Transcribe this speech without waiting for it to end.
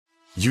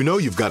You know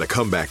you've got a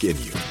comeback in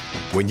you.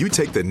 When you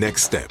take the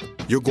next step,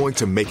 you're going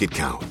to make it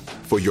count.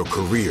 For your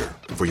career,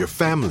 for your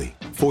family,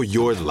 for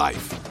your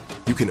life.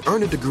 You can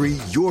earn a degree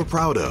you're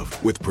proud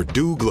of with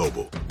Purdue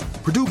Global.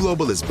 Purdue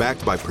Global is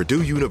backed by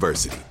Purdue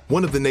University,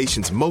 one of the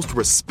nation's most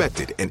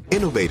respected and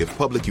innovative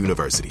public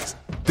universities.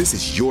 This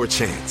is your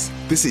chance.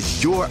 This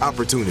is your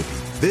opportunity.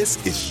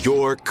 This is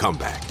your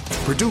comeback.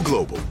 Purdue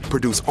Global,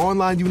 Purdue's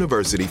online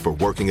university for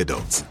working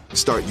adults.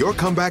 Start your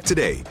comeback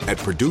today at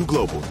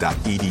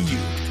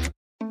purdueglobal.edu.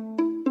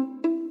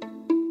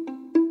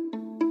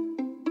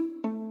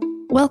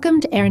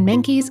 Welcome to Aaron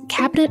Mahnke's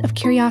Cabinet of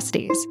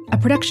Curiosities, a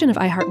production of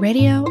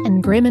iHeartRadio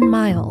and Grim and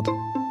Mild.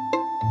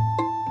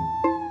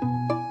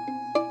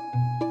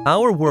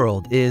 Our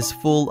world is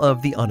full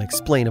of the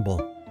unexplainable.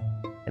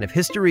 And if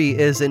history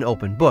is an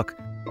open book,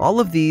 all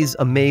of these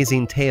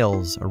amazing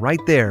tales are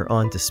right there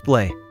on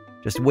display,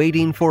 just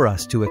waiting for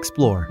us to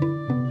explore.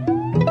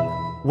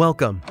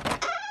 Welcome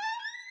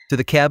to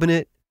the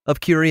Cabinet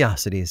of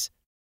Curiosities.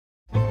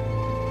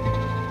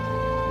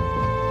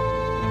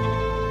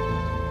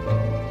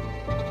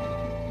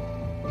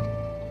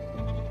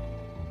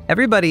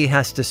 Everybody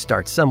has to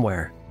start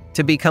somewhere.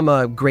 To become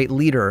a great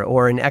leader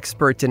or an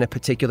expert in a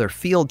particular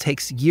field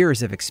takes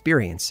years of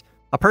experience.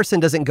 A person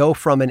doesn't go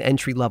from an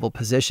entry-level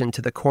position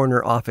to the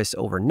corner office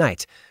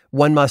overnight.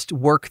 One must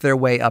work their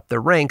way up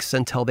the ranks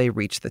until they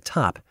reach the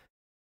top.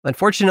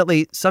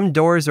 Unfortunately, some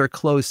doors are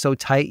closed so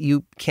tight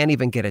you can't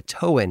even get a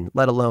toe in,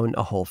 let alone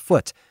a whole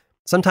foot.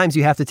 Sometimes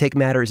you have to take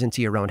matters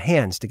into your own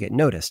hands to get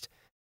noticed.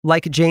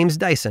 Like James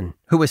Dyson,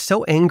 who was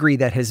so angry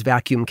that his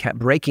vacuum kept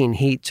breaking,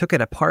 he took it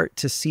apart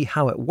to see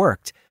how it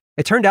worked.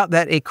 It turned out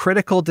that a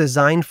critical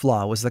design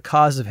flaw was the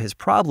cause of his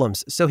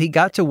problems, so he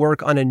got to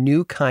work on a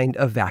new kind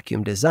of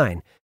vacuum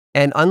design.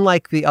 And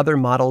unlike the other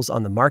models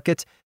on the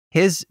market,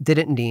 his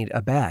didn't need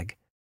a bag.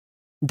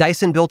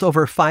 Dyson built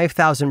over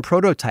 5,000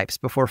 prototypes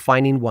before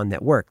finding one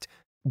that worked.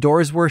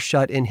 Doors were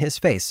shut in his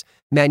face,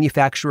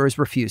 manufacturers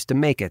refused to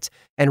make it,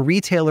 and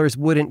retailers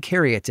wouldn't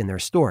carry it in their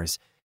stores.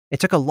 It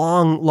took a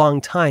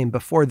long time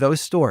before those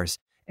stores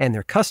and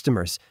their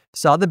customers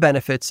saw the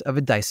benefits of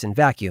a Dyson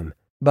vacuum.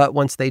 But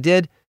once they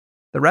did,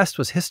 the rest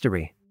was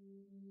history.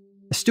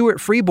 Stuart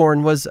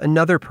Freeborn was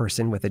another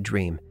person with a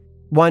dream,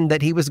 one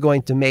that he was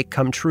going to make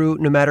come true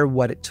no matter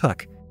what it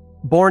took.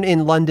 Born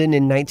in London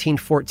in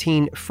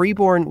 1914,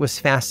 Freeborn was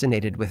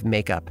fascinated with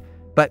makeup,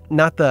 but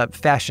not the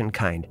fashion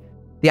kind.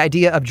 The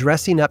idea of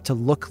dressing up to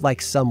look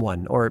like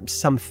someone or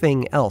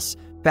something else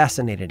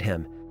fascinated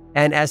him.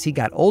 And as he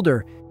got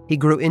older, he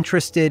grew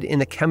interested in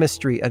the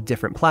chemistry of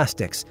different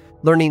plastics,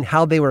 learning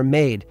how they were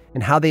made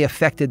and how they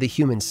affected the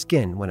human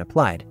skin when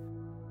applied.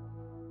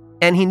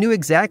 And he knew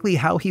exactly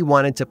how he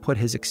wanted to put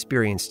his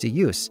experience to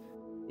use.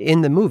 In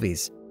the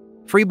movies,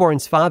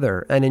 Freeborn's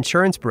father, an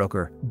insurance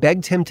broker,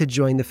 begged him to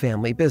join the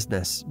family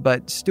business,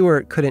 but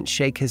Stuart couldn't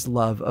shake his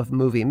love of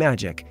movie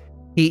magic.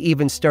 He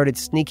even started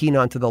sneaking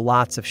onto the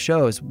lots of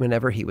shows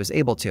whenever he was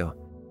able to.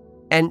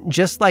 And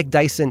just like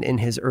Dyson in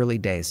his early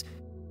days,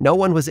 no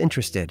one was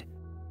interested.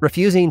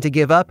 Refusing to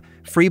give up,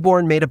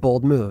 Freeborn made a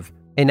bold move.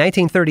 In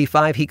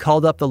 1935, he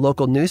called up the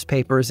local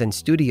newspapers and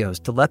studios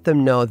to let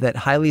them know that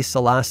Haile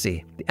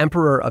Selassie, the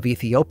Emperor of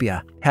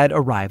Ethiopia, had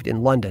arrived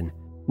in London.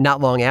 Not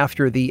long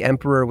after, the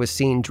emperor was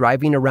seen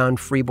driving around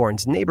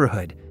Freeborn's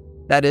neighborhood.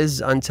 That is,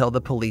 until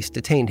the police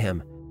detained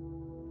him.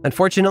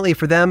 Unfortunately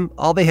for them,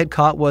 all they had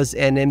caught was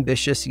an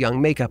ambitious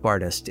young makeup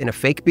artist in a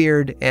fake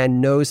beard and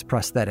nose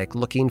prosthetic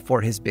looking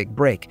for his big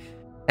break.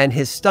 And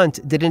his stunt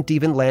didn't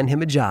even land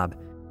him a job.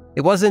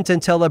 It wasn't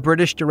until a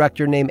British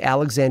director named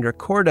Alexander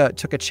Korda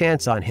took a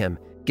chance on him,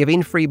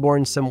 giving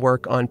Freeborn some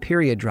work on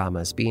period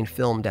dramas being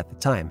filmed at the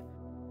time.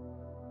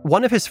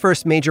 One of his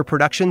first major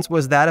productions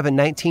was that of a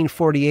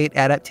 1948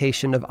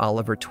 adaptation of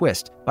Oliver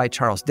Twist by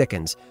Charles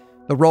Dickens.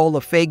 The role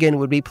of Fagin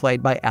would be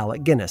played by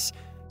Alec Guinness,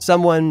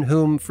 someone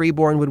whom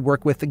Freeborn would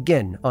work with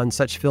again on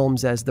such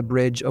films as The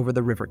Bridge Over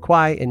the River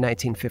Kwai in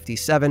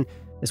 1957,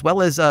 as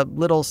well as a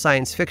little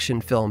science fiction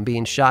film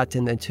being shot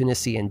in the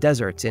Tunisian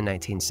desert in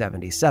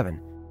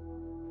 1977.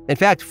 In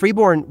fact,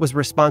 Freeborn was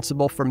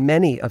responsible for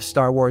many of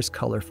Star Wars'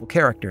 colorful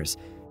characters,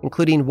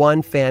 including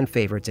one fan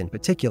favorite in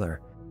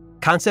particular.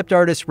 Concept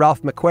artist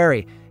Ralph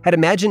McQuarrie had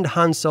imagined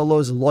Han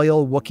Solo's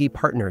loyal Wookiee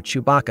partner,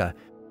 Chewbacca,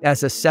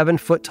 as a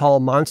 7-foot-tall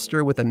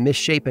monster with a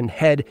misshapen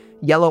head,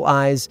 yellow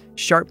eyes,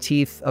 sharp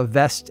teeth, a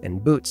vest,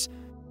 and boots.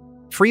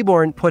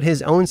 Freeborn put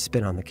his own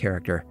spin on the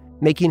character,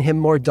 making him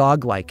more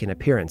dog-like in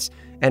appearance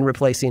and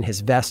replacing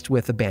his vest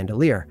with a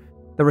bandolier.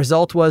 The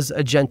result was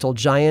a gentle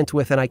giant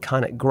with an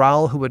iconic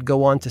growl who would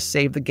go on to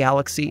save the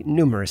galaxy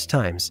numerous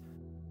times.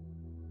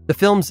 The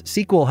film's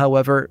sequel,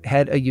 however,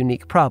 had a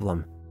unique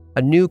problem.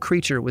 A new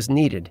creature was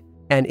needed,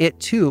 and it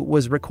too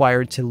was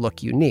required to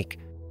look unique,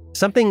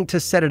 something to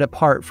set it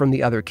apart from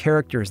the other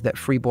characters that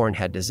Freeborn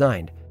had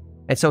designed.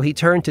 And so he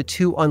turned to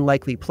two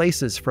unlikely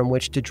places from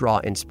which to draw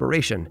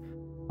inspiration: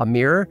 a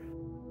mirror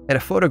and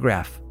a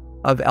photograph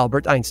of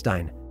Albert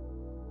Einstein.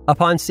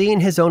 Upon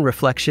seeing his own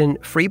reflection,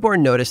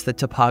 Freeborn noticed the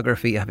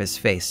topography of his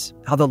face,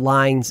 how the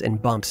lines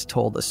and bumps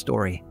told a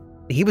story.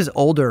 He was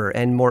older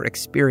and more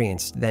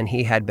experienced than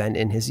he had been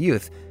in his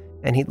youth,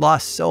 and he'd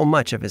lost so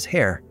much of his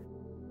hair.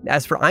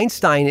 As for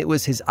Einstein, it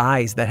was his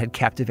eyes that had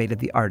captivated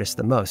the artist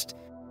the most.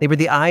 They were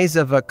the eyes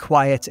of a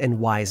quiet and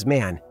wise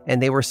man,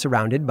 and they were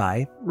surrounded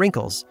by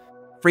wrinkles.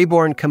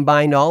 Freeborn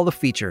combined all the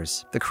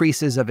features, the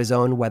creases of his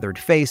own weathered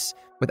face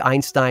with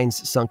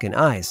Einstein's sunken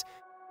eyes,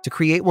 to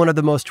create one of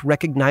the most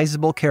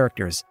recognizable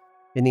characters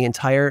in the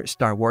entire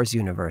Star Wars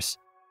universe.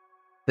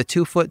 The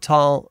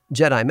 2-foot-tall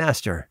Jedi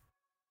Master,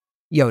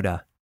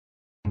 Yoda.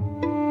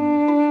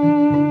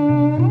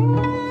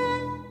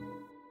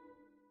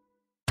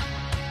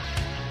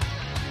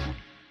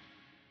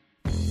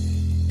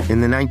 In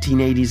the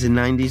 1980s and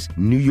 90s,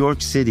 New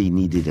York City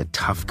needed a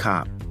tough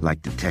cop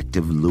like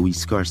Detective Louis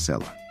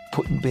Scarcella.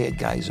 Putting bad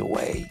guys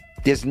away.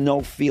 There's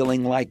no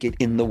feeling like it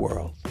in the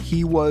world.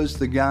 He was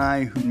the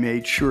guy who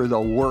made sure the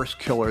worst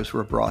killers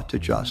were brought to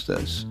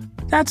justice.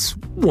 That's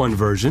one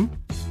version.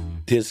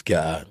 This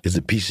guy is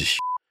a piece of shit.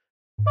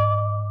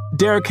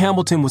 Derek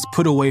Hamilton was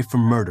put away for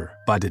murder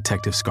by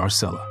Detective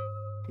Scarcella.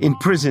 In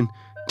prison,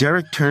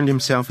 Derek turned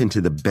himself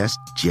into the best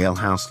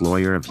jailhouse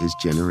lawyer of his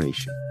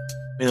generation.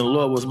 And the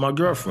law was my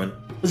girlfriend.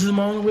 This is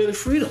my only way to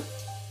freedom.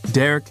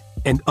 Derek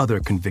and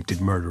other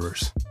convicted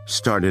murderers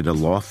started a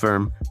law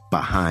firm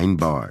behind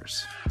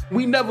bars.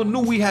 We never knew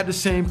we had the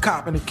same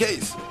cop in the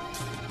case.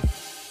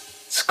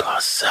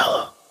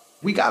 Scarcella.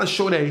 We gotta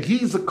show that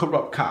he's a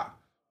corrupt cop.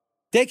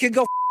 They can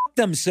go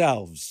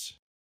themselves.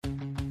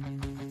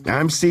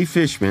 I'm Steve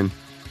Fishman.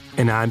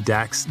 And I'm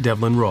Dax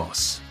Devlin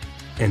Ross.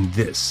 And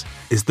this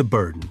is The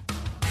Burden.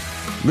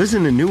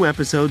 Listen to new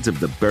episodes of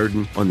The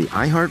Burden on the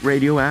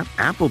iHeartRadio app,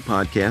 Apple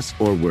Podcasts,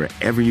 or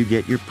wherever you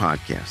get your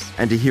podcasts.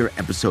 And to hear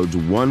episodes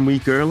 1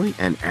 week early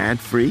and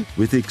ad-free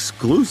with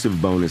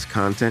exclusive bonus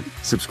content,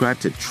 subscribe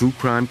to True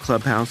Crime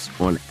Clubhouse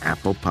on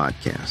Apple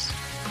Podcasts.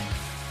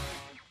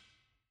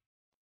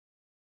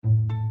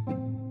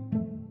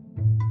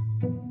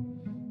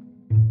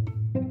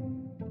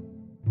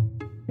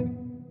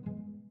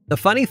 The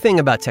funny thing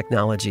about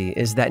technology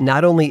is that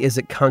not only is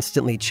it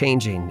constantly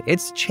changing,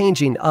 it's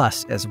changing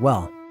us as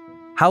well.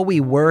 How we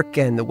work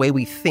and the way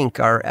we think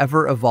are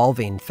ever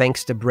evolving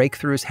thanks to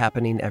breakthroughs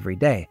happening every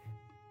day.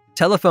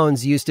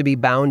 Telephones used to be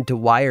bound to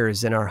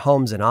wires in our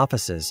homes and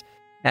offices.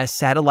 As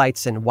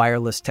satellites and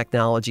wireless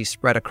technology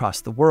spread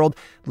across the world,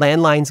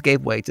 landlines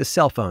gave way to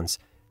cell phones.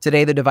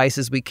 Today, the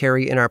devices we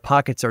carry in our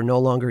pockets are no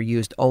longer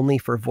used only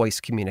for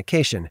voice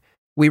communication.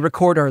 We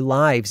record our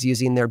lives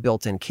using their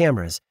built-in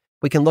cameras.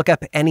 We can look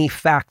up any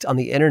fact on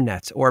the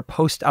internet or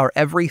post our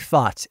every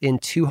thought in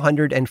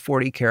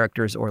 240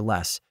 characters or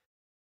less.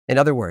 In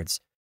other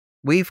words,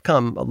 we've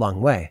come a long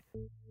way.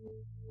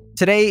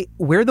 Today,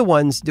 we're the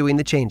ones doing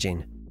the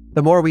changing.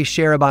 The more we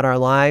share about our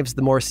lives,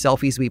 the more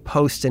selfies we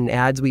post and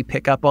ads we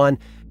pick up on,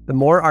 the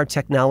more our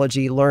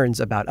technology learns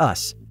about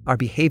us, our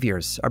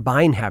behaviors, our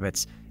buying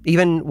habits,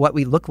 even what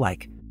we look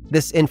like.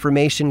 This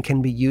information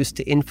can be used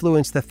to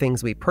influence the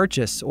things we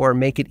purchase or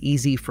make it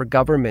easy for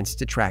governments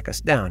to track us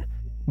down.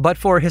 But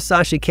for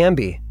Hisashi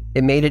Kanbe,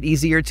 it made it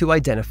easier to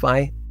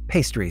identify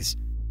pastries.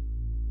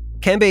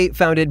 Kanbe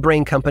founded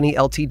Brain Company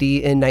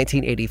Ltd. in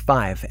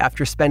 1985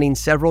 after spending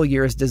several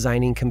years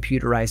designing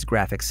computerized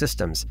graphic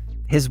systems.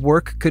 His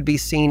work could be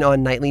seen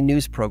on nightly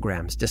news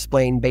programs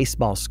displaying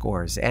baseball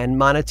scores and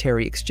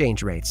monetary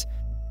exchange rates.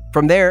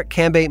 From there,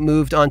 Kanbe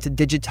moved on to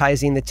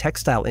digitizing the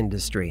textile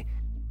industry.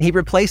 He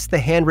replaced the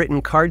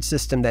handwritten card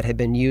system that had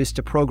been used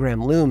to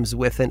program looms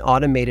with an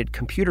automated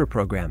computer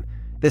program.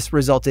 This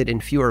resulted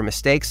in fewer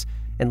mistakes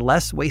and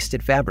less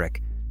wasted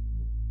fabric.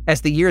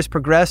 As the years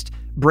progressed,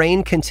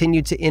 Brain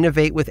continued to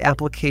innovate with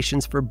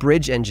applications for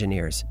bridge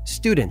engineers,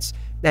 students,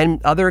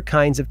 and other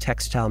kinds of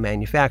textile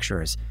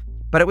manufacturers.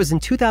 But it was in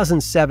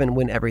 2007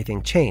 when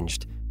everything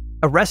changed.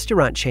 A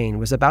restaurant chain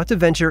was about to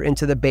venture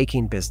into the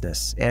baking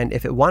business, and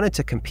if it wanted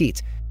to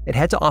compete, it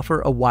had to offer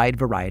a wide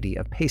variety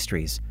of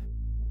pastries.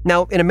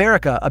 Now, in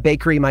America, a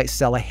bakery might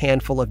sell a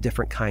handful of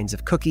different kinds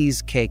of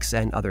cookies, cakes,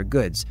 and other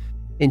goods.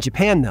 In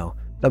Japan, though,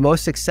 the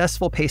most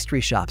successful pastry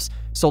shops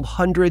sold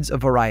hundreds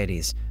of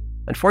varieties.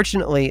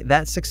 Unfortunately,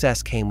 that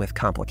success came with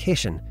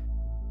complication.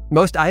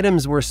 Most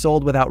items were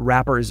sold without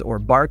wrappers or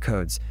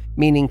barcodes,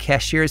 meaning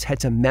cashiers had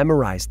to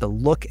memorize the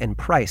look and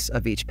price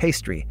of each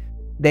pastry.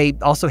 They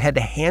also had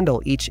to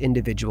handle each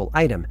individual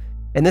item,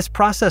 and this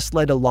process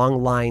led to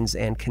long lines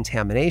and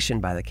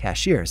contamination by the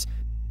cashiers.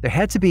 There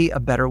had to be a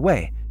better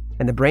way,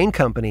 and the Brain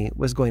Company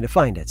was going to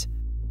find it.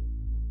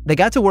 They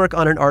got to work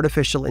on an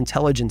artificial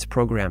intelligence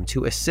program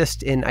to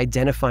assist in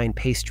identifying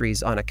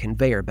pastries on a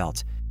conveyor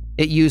belt.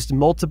 It used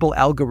multiple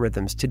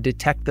algorithms to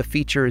detect the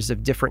features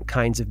of different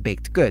kinds of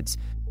baked goods,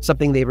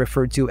 something they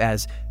referred to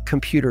as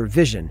computer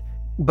vision.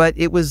 But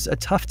it was a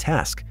tough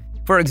task.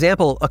 For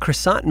example, a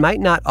croissant might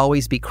not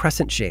always be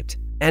crescent-shaped,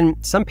 and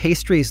some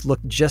pastries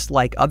looked just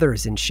like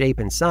others in shape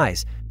and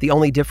size, the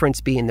only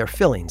difference being their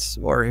fillings,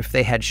 or if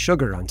they had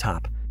sugar on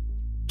top.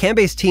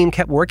 Kanbe's team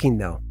kept working,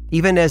 though,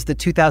 even as the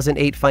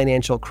 2008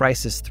 financial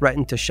crisis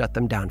threatened to shut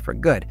them down for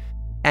good.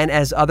 And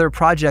as other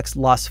projects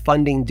lost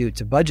funding due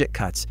to budget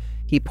cuts,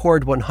 he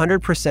poured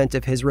 100%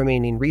 of his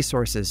remaining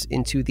resources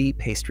into the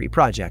pastry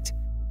project.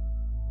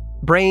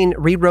 Brain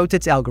rewrote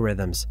its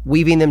algorithms,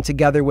 weaving them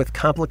together with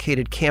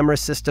complicated camera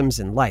systems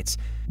and lights.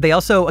 They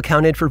also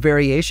accounted for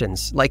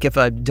variations, like if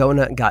a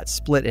donut got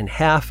split in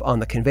half on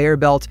the conveyor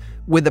belt,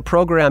 would the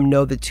program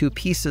know the two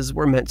pieces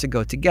were meant to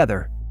go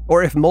together?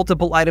 Or if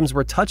multiple items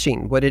were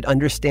touching, would it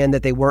understand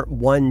that they weren't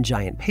one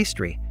giant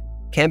pastry?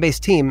 Kanbei's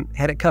team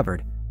had it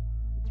covered.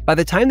 By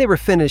the time they were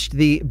finished,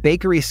 the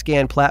Bakery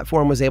Scan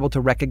platform was able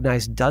to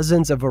recognize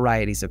dozens of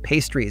varieties of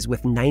pastries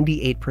with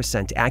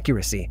 98%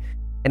 accuracy.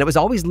 And it was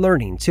always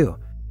learning, too.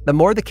 The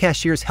more the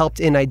cashiers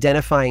helped in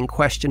identifying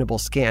questionable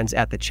scans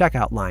at the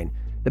checkout line,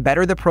 the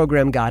better the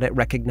program got at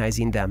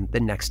recognizing them the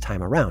next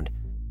time around.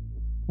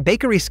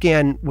 Bakery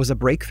Scan was a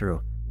breakthrough,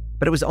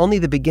 but it was only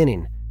the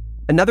beginning.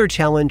 Another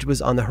challenge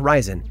was on the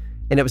horizon,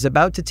 and it was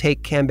about to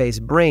take Kanbei's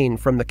brain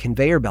from the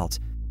conveyor belt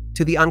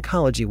to the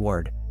oncology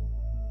ward.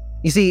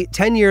 You see,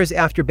 10 years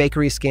after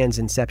Bakery Scan's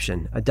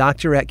inception, a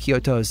doctor at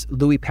Kyoto's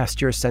Louis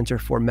Pasteur Center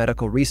for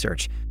Medical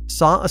Research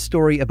saw a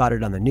story about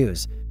it on the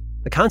news.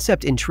 The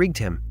concept intrigued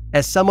him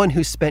as someone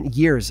who spent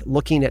years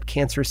looking at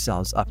cancer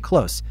cells up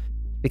close,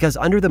 because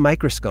under the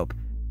microscope,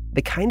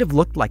 they kind of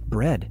looked like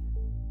bread.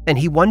 And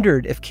he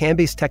wondered if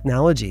Kanbei's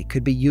technology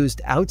could be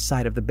used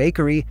outside of the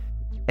bakery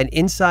and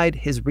inside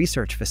his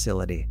research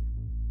facility.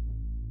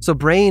 So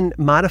Brain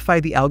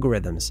modified the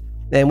algorithms,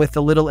 and with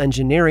a little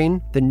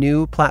engineering, the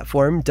new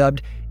platform,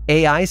 dubbed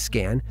AI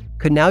Scan,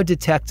 could now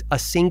detect a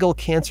single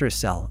cancer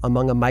cell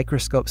among a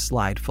microscope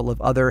slide full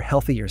of other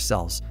healthier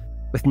cells,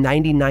 with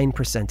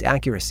 99%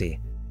 accuracy.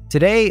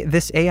 Today,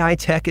 this AI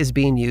tech is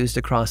being used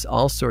across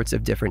all sorts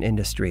of different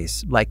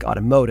industries, like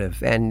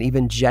automotive and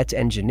even jet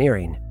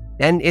engineering.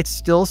 And it's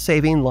still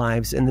saving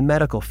lives in the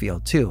medical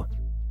field, too.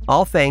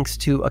 All thanks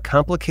to a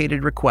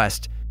complicated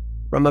request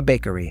from a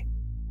bakery.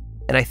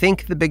 And I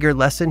think the bigger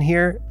lesson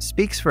here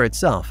speaks for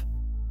itself.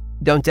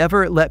 Don't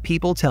ever let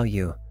people tell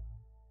you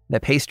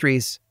that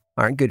pastries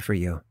aren't good for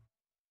you.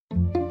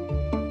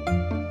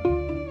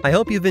 I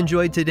hope you've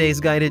enjoyed today's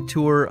guided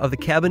tour of the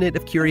Cabinet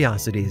of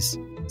Curiosities.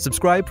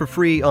 Subscribe for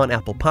free on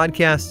Apple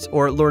Podcasts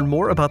or learn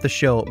more about the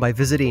show by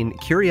visiting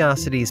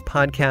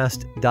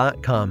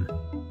curiositiespodcast.com.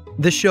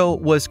 This show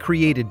was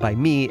created by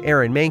me,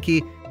 Aaron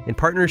Mahnke, in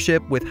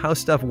partnership with How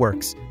Stuff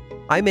Works.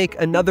 I make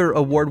another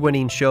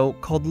award-winning show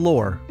called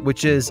Lore,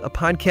 which is a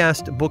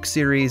podcast, book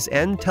series,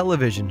 and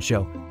television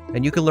show.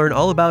 And you can learn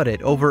all about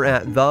it over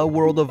at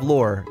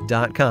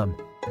theworldoflore.com.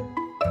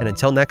 And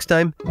until next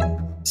time,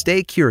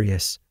 stay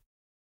curious.